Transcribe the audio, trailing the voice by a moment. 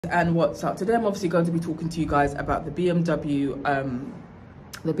And what's up? Today I'm obviously going to be talking to you guys about the BMW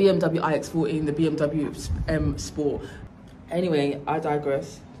iX14, the BMW M Sport. Anyway, I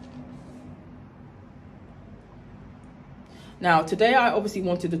digress. Now today I obviously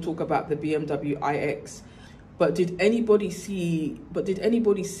wanted to talk about the BMW iX, but did anybody see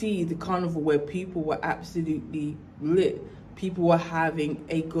the carnival where people were absolutely lit? People were having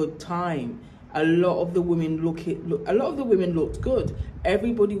a good time. A lot of the women looked good.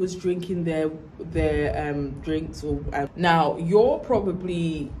 Everybody was drinking their drinks. Now you're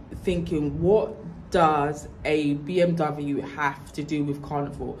probably thinking, what does a BMW have to do with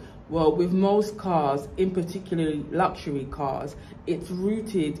carnival? Well, with most cars, in particular luxury cars, it's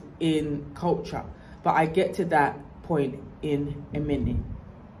rooted in culture. But I get to that point in a minute.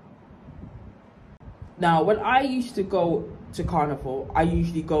 Now, when I used to go to carnival, I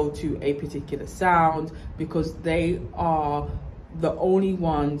usually go to a particular sound because they are the only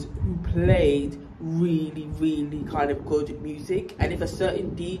ones who played really kind of good music. And if a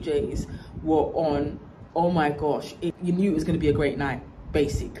certain DJs were on, oh my gosh, you knew it was going to be a great night.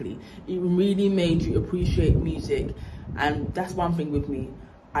 Basically, it really made you appreciate music. And that's one thing with me,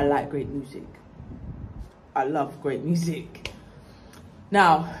 I like great music. I love great music.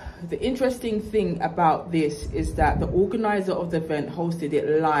 Now, the interesting thing about this is that the organizer of the event hosted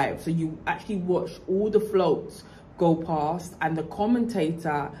it live. So you actually watched all the floats go past, and the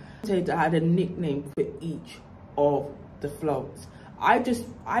commentator had a nickname for each of the floats. I just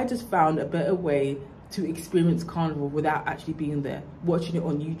found a better way to experience carnival without actually being there, watching it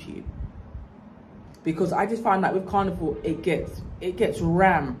on YouTube. Because I just found that with carnival, it gets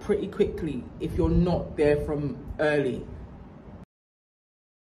rammed pretty quickly if you're not there from early.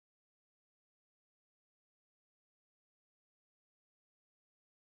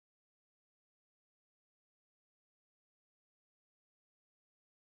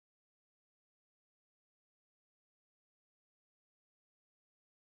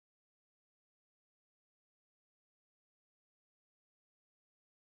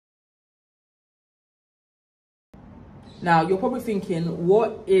 Now, you're probably thinking,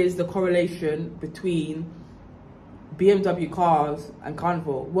 what is the correlation between BMW cars and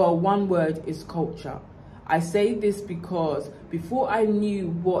carnival? Well, one word is culture. I say this because before I knew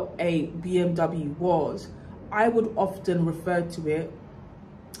what a BMW was, I would often refer to it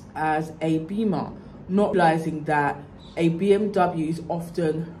as a Beamer, not realizing that a BMW is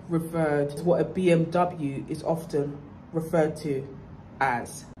often referred to what a BMW is often referred to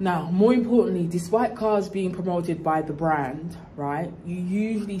as. Now, more importantly, despite cars being promoted by the brand, right, you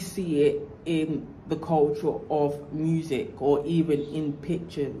usually see it in the culture of music or even in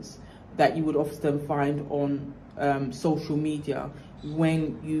pictures that you would often find on social media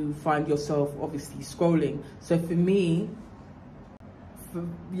when you find yourself obviously scrolling. So for me,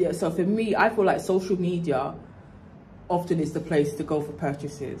 I feel like social media often is the place to go for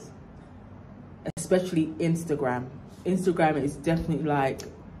purchases, especially Instagram. Instagram is definitely like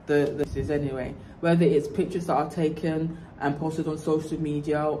this is anyway, whether it's pictures that are taken and posted on social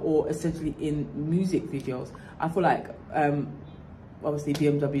media or essentially in music videos. I feel like obviously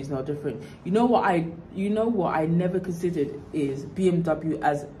BMW is no different. You know what I never considered is BMW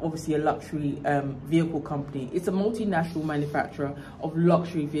as obviously a luxury vehicle company. It's a multinational manufacturer of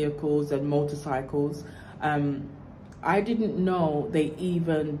luxury vehicles and motorcycles. I didn't know they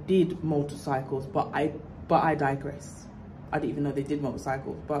even did motorcycles, but I digress. I didn't even know they did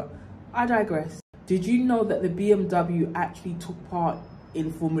motorcycles, but I digress. Did you know that the BMW actually took part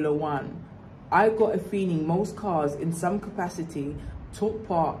in Formula One? I got a feeling most cars in some capacity took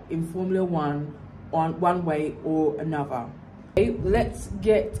part in Formula One on one way or another. Okay, let's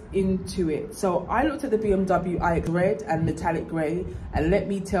get into it. So I looked at the BMW iX red and metallic grey, and let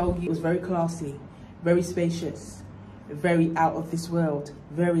me tell you, it was very classy, very spacious, very out of this world,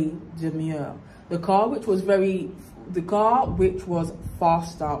 very demure. The car which was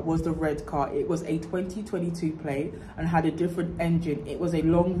faster was the red car. It was a 2022 plate and had a different engine. It was a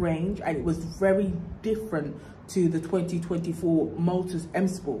long range and it was very different to the 2024 Motors M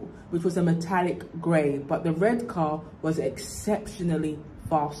Sport, which was a metallic grey, but the red car was exceptionally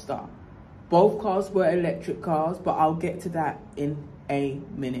faster. Both cars were electric cars, but I'll get to that in a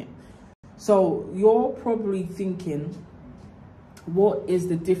minute. So you're probably thinking, what is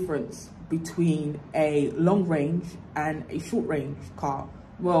the difference between a long range and a short range car?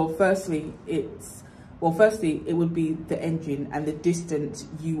 Well, firstly, it would be the engine and the distance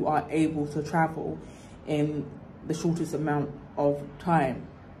you are able to travel in the shortest amount of time.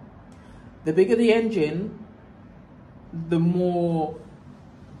 The bigger the engine, the more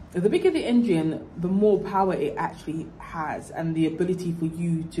The bigger the engine, the more power it actually has, and the ability for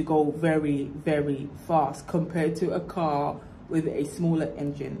you to go very, very fast compared to a car with a smaller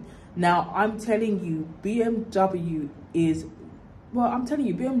engine. Now, I'm telling you, BMW has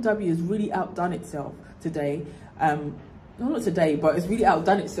really outdone itself today. No, not today, but it's really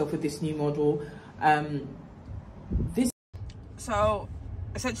outdone itself with this new model. So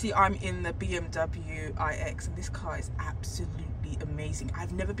essentially, I'm in the BMW iX, and this car is absolutely amazing.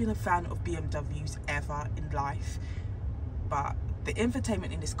 I've never been a fan of BMWs ever in life, but the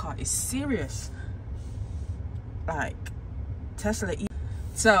infotainment in this car is serious, like Tesla.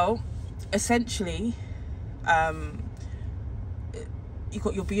 So essentially, you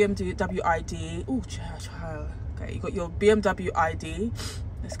got your BMW ID. Oh, child. Okay, you got your BMW ID.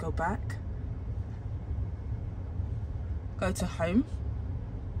 Let's go back. Go to home.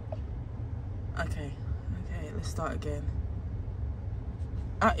 Okay, let's start again.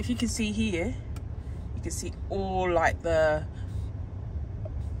 If you can see here, you can see all like the,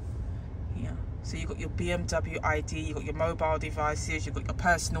 yeah. So you got your BMW ID, you got your mobile devices, you got your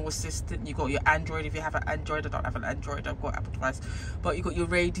personal assistant, you got your Android. If you have an Android, I don't have an Android, I've got Apple device. But you got your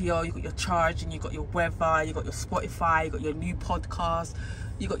radio, you got your charging, you got your weather, you got your Spotify, you got your new podcast,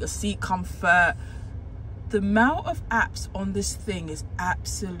 you got your seat comfort. The amount of apps on this thing is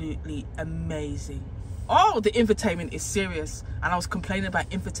absolutely amazing. Oh, the infotainment is serious. And I was complaining about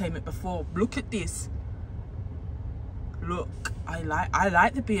infotainment before. Look at this. Look, I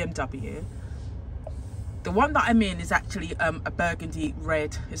like the BMW. The one that I'm in is actually a burgundy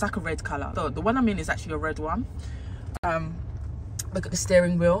red. It's like a red color. So the one I'm in is actually a red one. Look at the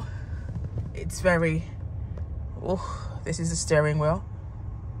steering wheel. It's very, oh, this is the steering wheel.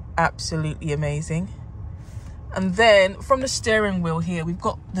 Absolutely amazing. And then from the steering wheel here, we've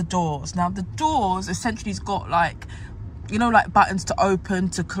got the doors. Now the doors essentially has got like, you know, like buttons to open,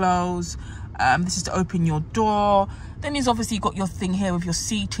 to close. This is to open your door. Then you've obviously got your thing here with your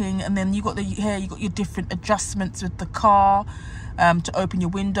seating. And then you got you got your different adjustments with the car, to open your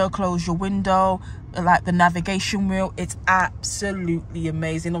window, close your window, like the navigation wheel. It's absolutely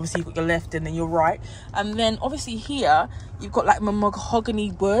amazing. Obviously you've got your left and then your right. And then obviously here, you've got like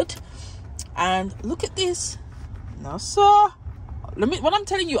mahogany wood. And look at this. No, sir. When I'm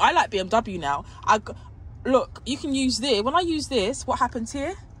telling you, I like BMW now. Look, you can use this. When I use this, what happens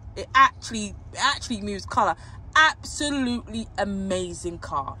here? It actually moves color. Absolutely amazing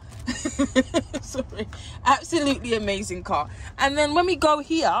car. Sorry, absolutely amazing car. And then when we go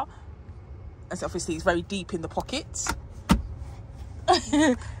here, as obviously it's very deep in the pockets.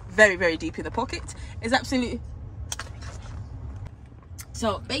 Very, very deep in the pocket. It's absolutely.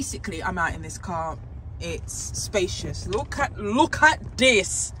 So basically, I'm out in this car. It's spacious. Look at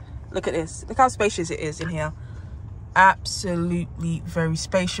this. Look at this. Look how spacious it is in here. Absolutely very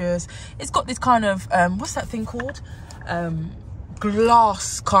spacious. It's got this kind of what's that thing called?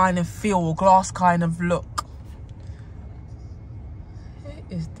 Glass kind of feel, glass kind of look.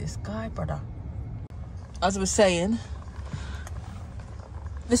 Who is this guy, brother? As I was saying,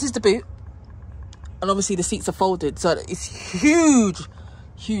 this is the boot, and obviously the seats are folded, so it's huge.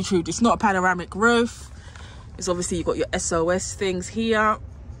 It's not a panoramic roof. It's obviously, you've got your SOS things here.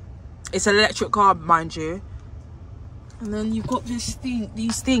 It's an electric car, mind you. And then you've got these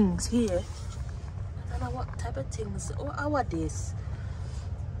things here. I don't know what type of things. How are this?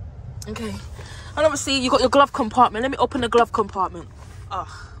 Okay. And obviously you've got your glove compartment. Let me open the glove compartment.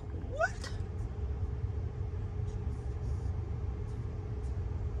 What?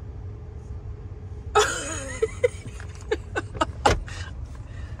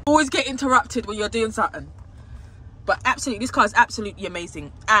 Always get interrupted when you're doing something. But absolutely, this car is absolutely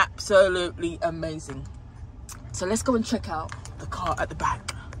amazing. Absolutely amazing. So let's go and check out the car at the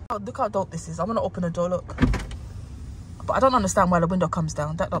back. Oh, look how dope this is. I'm gonna open the door, look. But I don't understand why the window comes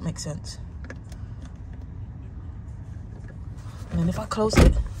down. That don't make sense. And then if I close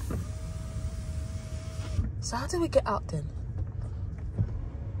it. So how do we get out then?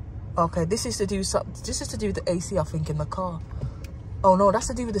 Okay, this is to do something. This is to do with the AC, I think, in the car. Oh no, that's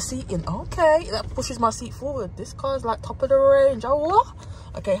to do with the seating. Okay, that pushes my seat forward. This car is like top of the range. Oh, what?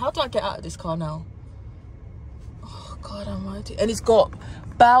 Okay, how do I get out of this car now? Oh, God almighty. And it's got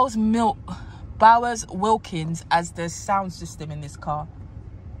Bowers Wilkins as the sound system in this car.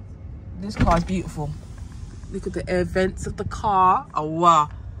 This car is beautiful. Look at the air vents of the car. Oh, wow.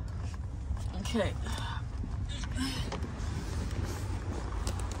 Okay.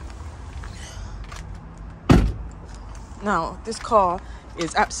 Now, this car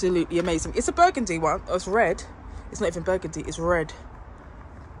is absolutely amazing. It's a burgundy one. Oh, it's red. It's not even burgundy. It's red.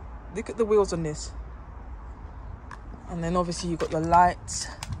 Look at the wheels on this. And then obviously you've got your lights.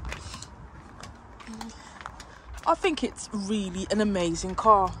 I think it's really an amazing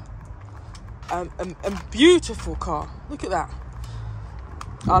car. A beautiful car. Look at that.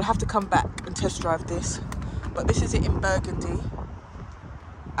 I'll have to come back and test drive this. But this is it in burgundy.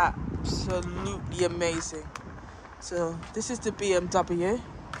 Absolutely amazing. So this is the BMW.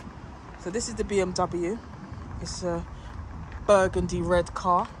 So this is the BMW. It's a burgundy red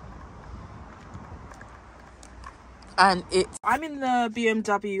car. And I'm in the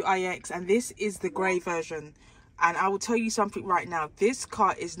BMW iX, and this is the grey version. And I will tell you something right now. This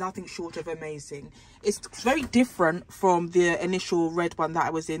car is nothing short of amazing. It's very different from the initial red one that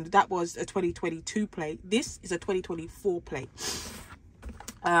I was in. That was a 2022 plate. This is a 2024 plate.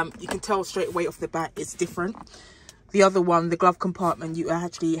 You can tell straight away off the bat it's different. The other one, the glove compartment, you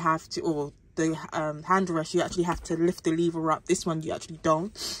actually have to, or the handrest, you actually have to lift the lever up. This one you actually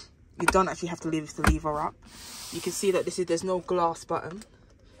don't. You don't actually have to lift the lever up. You can see that there's no glass button.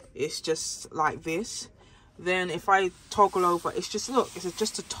 It's just like this. Then if I toggle over, it's just, look, it's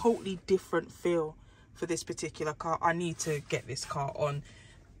just a totally different feel for this particular car. I need to get this car on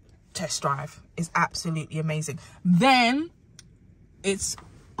test drive. It's absolutely amazing. Then it's,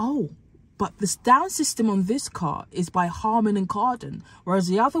 but the sound system on this car is by Harman and Kardon, whereas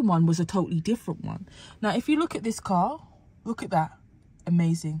the other one was a totally different one. Now, if you look at this car, look at that.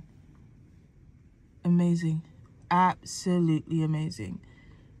 Amazing. Amazing. Absolutely amazing.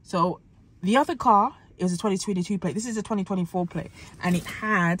 So the other car is a 2022 plate. This is a 2024 plate, and it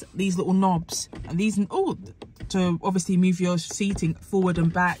had these little knobs, and these to obviously move your seating forward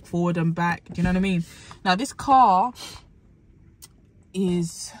and back. Do you know what I mean? Now this car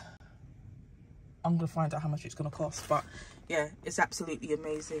is, I'm gonna find out how much it's gonna cost, but yeah, it's absolutely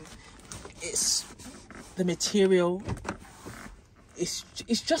amazing. It's the material. It's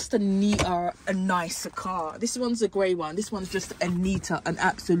just a neater, a nicer car. This one's a grey one. This one's just a neater, an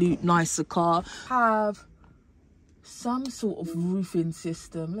absolute nicer car. Have some sort of roofing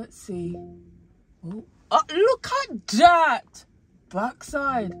system. Let's see. Oh, look at that!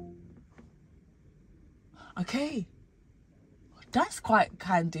 Backside. Okay. That's quite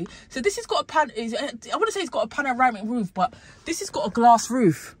handy. So this has got I want to say it's got a panoramic roof, but this has got a glass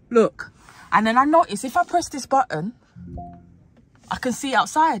roof. Look. And then I notice if I press this button, I can see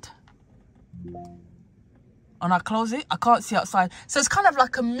outside. And I close it, I can't see outside. So it's kind of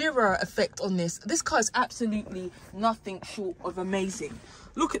like a mirror effect on this. This car is absolutely nothing short of amazing.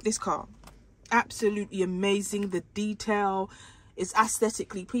 Look at this car. Absolutely amazing. The detail is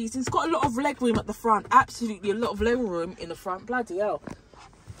aesthetically pleasing. It's got a lot of leg room at the front. Absolutely a lot of leg room in the front. Bloody hell.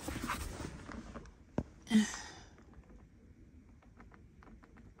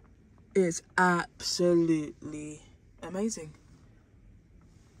 It's absolutely amazing.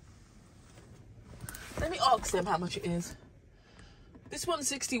 Let me ask them how much it is. This one's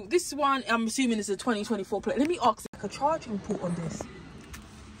 60. This one, I'm assuming, is a 2024 plate. Let me ask like a charging port on this.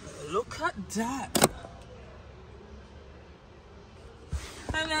 Look at that.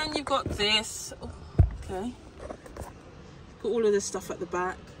 And then you've got this. Oh, okay. Got all of this stuff at the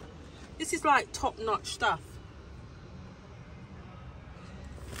back. This is like top-notch stuff.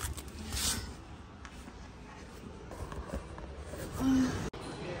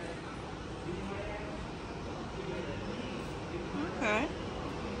 Okay.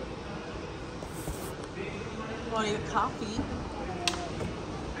 Wanting a coffee.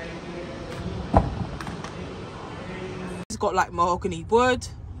 It's got like mahogany wood,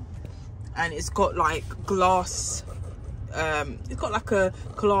 and it's got like glass. It's got like a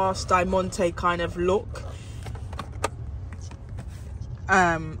glass diamante kind of look.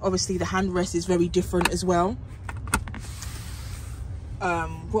 Obviously the handrest is very different as well.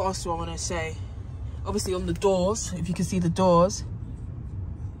 What else do I want to say? Obviously on the doors, if you can see the doors,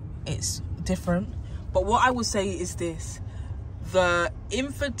 it's different. But what I would say is this: the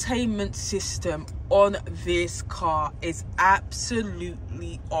infotainment system on this car is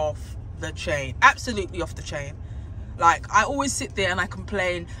absolutely off the chain. Absolutely off the chain. Like, I always sit there and I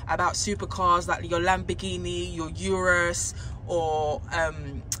complain about supercars like your Lamborghini, your Urus, or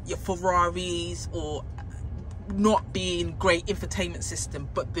your Ferraris, or not being great infotainment system.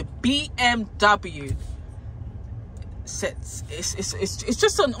 But the BMW sets, it's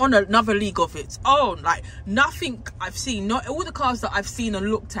just on another league of its own. Like, nothing I've seen, not all the cars that I've seen and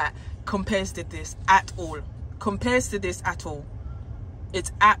looked at compares to this at all. Compares to this at all.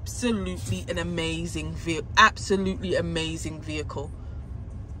 It's absolutely an amazing vehicle. Absolutely amazing vehicle.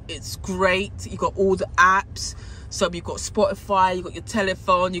 It's great. You got all the apps. So you've got Spotify, you've got your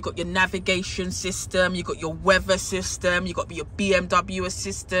telephone, you've got your navigation system, you've got your weather system, you've got your BMW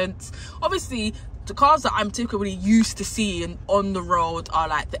assistant. Obviously, the cars that I'm typically used to seeing on the road are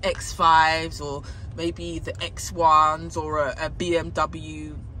like the X5s or maybe the X1s or a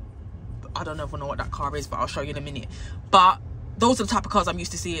BMW. I don't even know what that car is, but I'll show you in a minute. But those are the type of cars I'm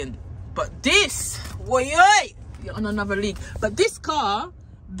used to seeing. But this, you're on another league. But this car,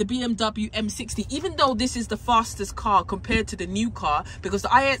 the BMW M60, even though this is the fastest car compared to the new car, because the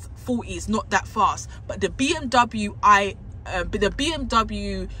iX40 is not that fast, but the BMW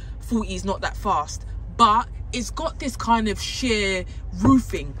 40 is not that fast, but it's got this kind of sheer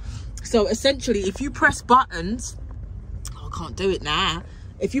roofing. So essentially, if you press buttons, I can't do it now.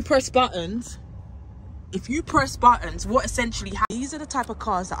 If you press buttons, what essentially happens, these are the type of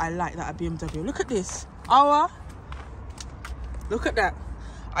cars that I like that are BMW. Look at this. Look at that.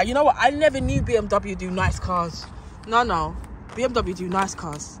 You know what? I never knew BMW do nice cars. No. BMW do nice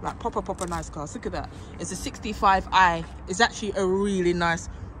cars. Like proper nice cars. Look at that. It's a 65i. It's actually a really nice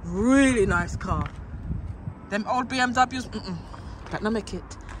car. Them old BMWs, but not make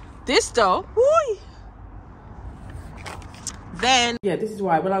it. This though, whoo! Then yeah, this is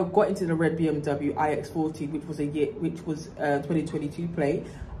why when I got into the red BMW iX40, which was 2022 plate,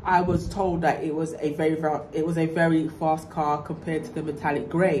 I was told that it was a very fast car compared to the metallic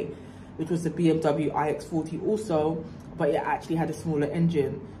grey, which was the BMW iX40 also, but it actually had a smaller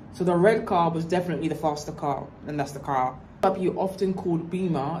engine. So the red car was definitely the faster car, and that's the car. BMW, often called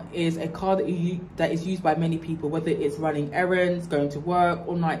Beamer, is a car that is used by many people, whether it's running errands, going to work,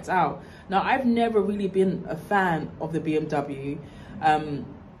 or nights out. Now, I've never really been a fan of the BMW,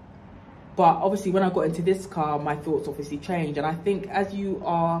 but obviously when I got into this car, my thoughts obviously changed. And I think as you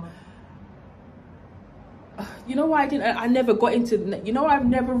are, you know why I never got into, I've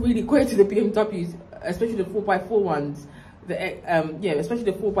never really got into the BMWs, especially the 4x4 ones. Especially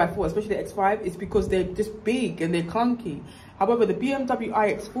the 4x4, especially the X5, it's because they're just big and they're clunky. However, the BMW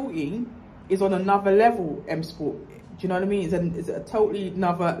iX40 is on another level M Sport. Do you know what I mean? It's a totally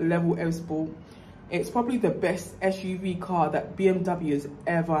another level M Sport. It's probably the best SUV car that BMW has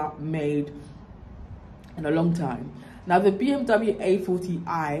ever made in a long time. Now, the BMW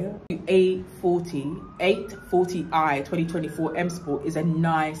A40i 2024 M Sport is a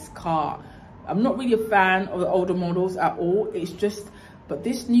nice car. I'm not really a fan of the older models at all. It's just, but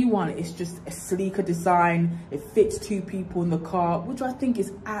this new one is just a sleeker design. It fits two people in the car, which I think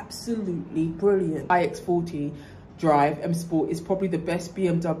is absolutely brilliant. iX40 Drive M Sport is probably the best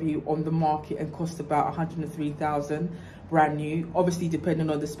BMW on the market and costs about 103,000, brand new. Obviously,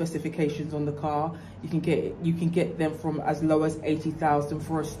 depending on the specifications on the car, you can get them from as low as 80,000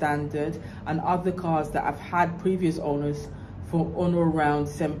 for a standard, and other cars that have had previous owners for on or around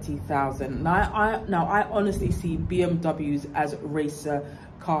 70,000. Now I honestly see BMWs as racer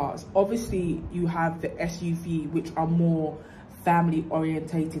cars. Obviously, you have the SUV, which are more family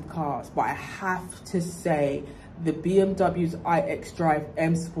orientated cars, but I have to say the BMW's iX Drive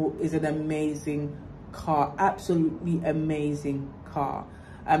M Sport is an amazing car, absolutely amazing car.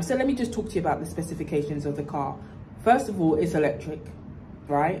 So let me just talk to you about the specifications of the car. First of all, it's electric,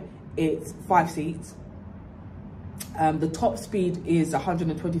 right? It's 5 seats. The top speed is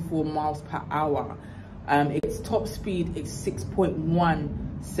 124 miles per hour. Its top speed is 6.1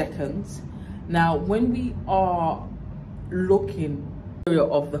 seconds. Now, when we are looking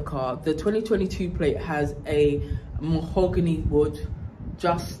of the car, the 2022 plate has a mahogany wood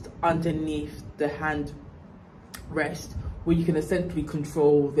just underneath the hand rest, where you can essentially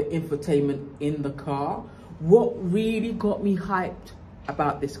control the infotainment in the car. What really got me hyped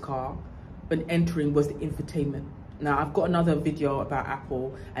about this car when entering was the infotainment. Now, I've got another video about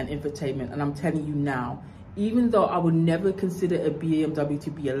Apple and infotainment, and I'm telling you now, even though I would never consider a BMW to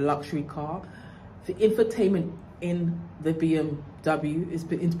be a luxury car, the infotainment in the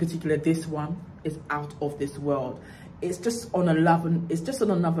BMW, in particular this one, is out of this world. It's just on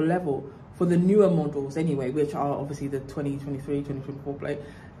another level for the newer models anyway, which are obviously the 2023, 2024 plate.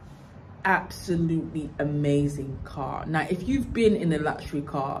 Absolutely amazing car. Now, if you've been in a luxury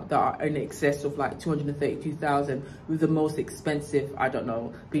car that are in excess of like 232,000, with the most expensive, I don't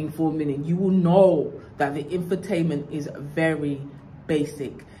know, being 4 million, you will know that the infotainment is very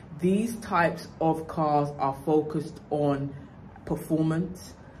basic. These types of cars are focused on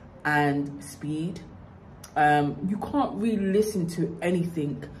performance and speed. You can't really listen to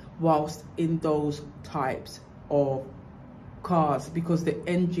anything whilst in those types of cars because the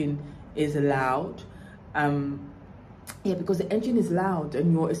engine is loud. Because the engine is loud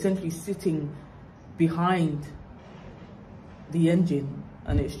and you're essentially sitting behind the engine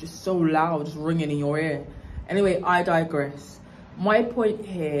and it's just so loud, just ringing in your ear. Anyway, I digress. My point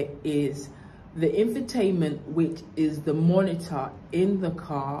here is the infotainment, which is the monitor in the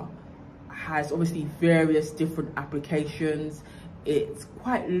car, has obviously various different applications. It's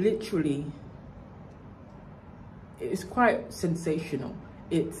quite literally, it's quite sensational.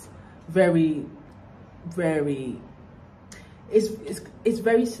 It's very, very, it's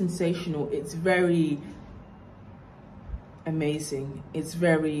very sensational. It's very amazing. It's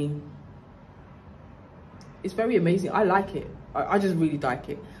very amazing. I like it. I just really like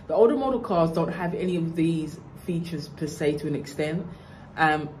it. The older model cars don't have any of these features per se to an extent,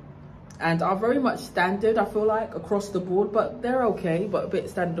 and are very much standard, I feel like, across the board, but they're okay, but a bit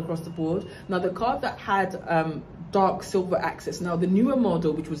standard across the board. Now the car that had dark silver accents, now the newer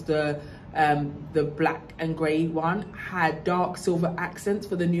model, which was the black and grey one, had dark silver accents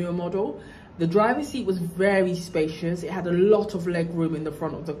for the newer model. The driver's seat was very spacious. It had a lot of leg room in the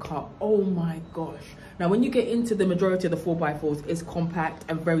front of the car. Oh my gosh. Now, when you get into the majority of the 4x4s, it's compact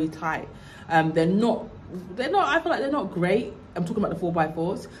and very tight. They're not, I feel like they're not great. I'm talking about the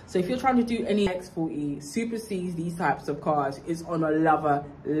 4x4s. So if you're trying to do any X40 supersedes these types of cars, it's on another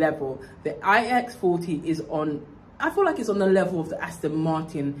level. The iX40 is on, I feel like it's on the level of the Aston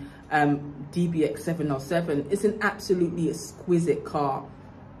Martin DBX 707. It's an absolutely exquisite car.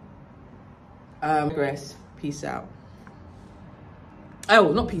 Peace out.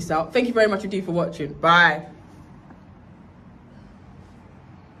 Oh, not peace out. Thank you very much indeed for watching. Bye.